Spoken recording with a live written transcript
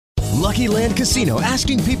Lucky Land Casino,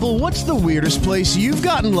 asking people, what's the weirdest place you've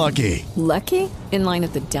gotten lucky? Lucky? In line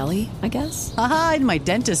at the deli, I guess? Aha, in my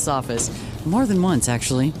dentist's office. More than once,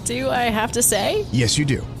 actually. Do I have to say? Yes, you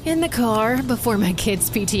do. In the car before my kids'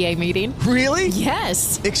 PTA meeting. Really?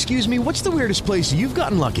 Yes. Excuse me, what's the weirdest place you've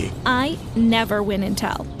gotten lucky? I never win and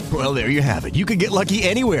tell. Well, there you have it. You can get lucky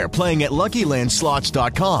anywhere, playing at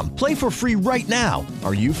LuckyLandSlots.com. Play for free right now.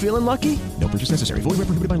 Are you feeling lucky? No purchase necessary. Void where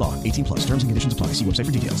prohibited by law. 18+. Terms and conditions apply. See website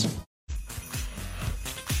for details.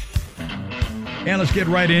 And let's get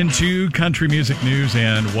right into country music news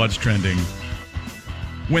and what's trending.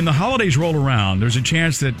 When the holidays roll around, there's a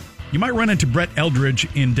chance that you might run into Brett Eldredge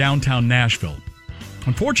in downtown Nashville.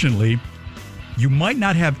 Unfortunately, you might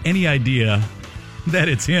not have any idea that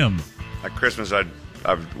it's him. At Christmas, I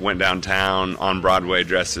went downtown on Broadway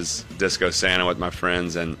dressed as Disco Santa with my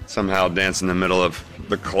friends and somehow danced in the middle of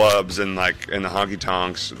the clubs and in the honky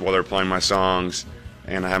tonks while they're playing my songs.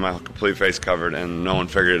 And I had my complete face covered and no one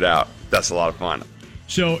figured it out. That's a lot of fun.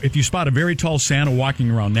 So if you spot a very tall Santa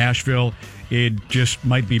walking around Nashville, it just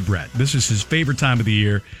might be Brett. This is his favorite time of the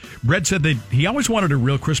year. Brett said that he always wanted a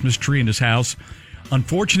real Christmas tree in his house.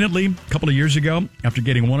 Unfortunately, a couple of years ago, after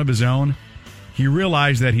getting one of his own, he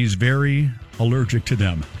realized that he's very allergic to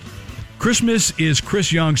them. Christmas is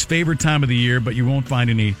Chris Young's favorite time of the year, but you won't find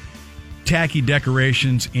any tacky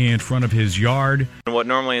decorations in front of his yard. And what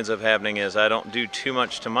normally ends up happening is I don't do too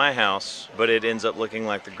much to my house, but it ends up looking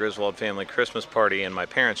like the Griswold family Christmas party in my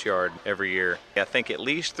parents' yard every year. I think at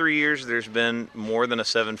least 3 years there's been more than a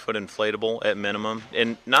 7-foot inflatable at minimum.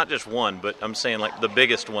 And not just one, but I'm saying like the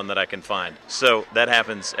biggest one that I can find. So that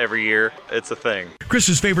happens every year. It's a thing.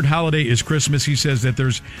 Chris's favorite holiday is Christmas. He says that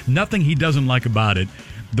there's nothing he doesn't like about it.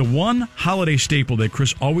 The one holiday staple that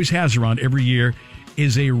Chris always has around every year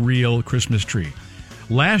is a real Christmas tree.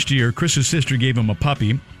 Last year, Chris's sister gave him a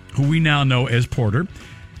puppy, who we now know as Porter.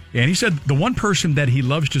 And he said the one person that he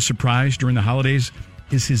loves to surprise during the holidays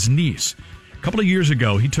is his niece. A couple of years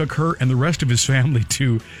ago, he took her and the rest of his family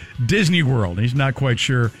to Disney World. He's not quite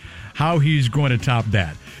sure how he's going to top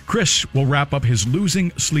that. Chris will wrap up his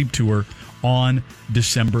Losing Sleep tour on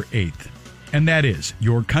December 8th. And that is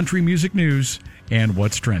your country music news and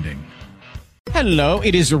what's trending. Hello,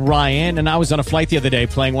 it is Ryan, and I was on a flight the other day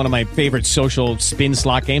playing one of my favorite social spin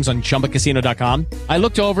slot games on ChumbaCasino.com. I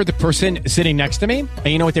looked over at the person sitting next to me, and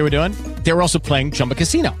you know what they were doing? They were also playing Chumba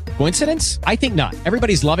Casino. Coincidence? I think not.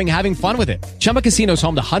 Everybody's loving having fun with it. Chumba Casino is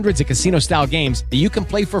home to hundreds of casino-style games that you can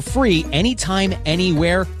play for free anytime,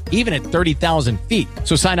 anywhere, even at 30,000 feet.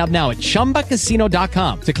 So sign up now at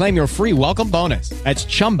ChumbaCasino.com to claim your free welcome bonus. That's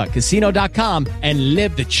ChumbaCasino.com and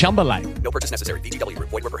live the Chumba life. No purchase necessary. VGW.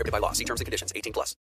 Void where prohibited by law. See terms and conditions. 18+.